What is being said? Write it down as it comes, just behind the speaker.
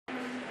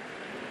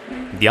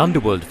The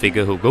underworld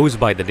figure who goes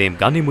by the name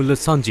Ganemulla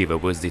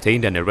Sanjeewa was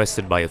detained and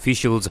arrested by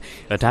officials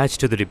attached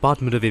to the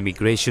Department of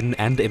Immigration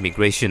and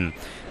Immigration.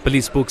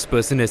 Police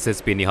spokesperson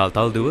SSP Nihal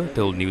Taldua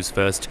told News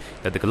First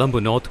that the Colombo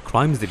North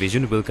Crimes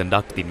Division will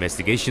conduct the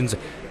investigations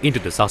into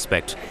the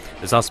suspect.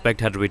 The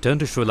suspect had returned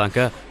to Sri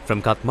Lanka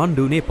from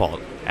Kathmandu, Nepal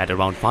at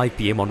around 5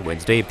 p.m. on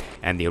Wednesday,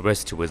 and the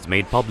arrest was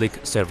made public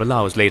several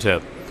hours later.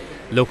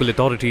 Local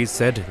authorities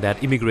said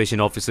that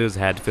immigration officers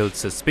had felt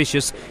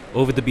suspicious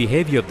over the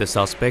behavior of the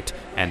suspect,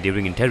 and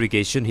during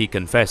interrogation he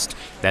confessed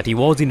that he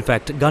was in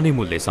fact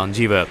Ganemulla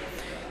Sanjeewa.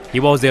 He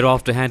was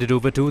thereafter handed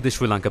over to the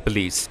Sri Lanka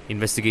police.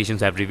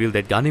 Investigations have revealed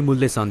that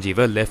Ganemulla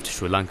Sanjeewa left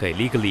Sri Lanka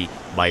illegally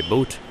by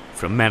boat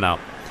from Mannar.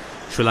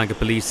 Sri Lanka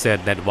police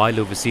said that while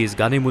overseas,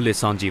 Ganemulla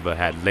Sanjeewa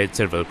had led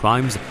several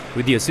crimes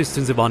with the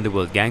assistance of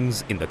underworld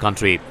gangs in the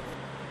country.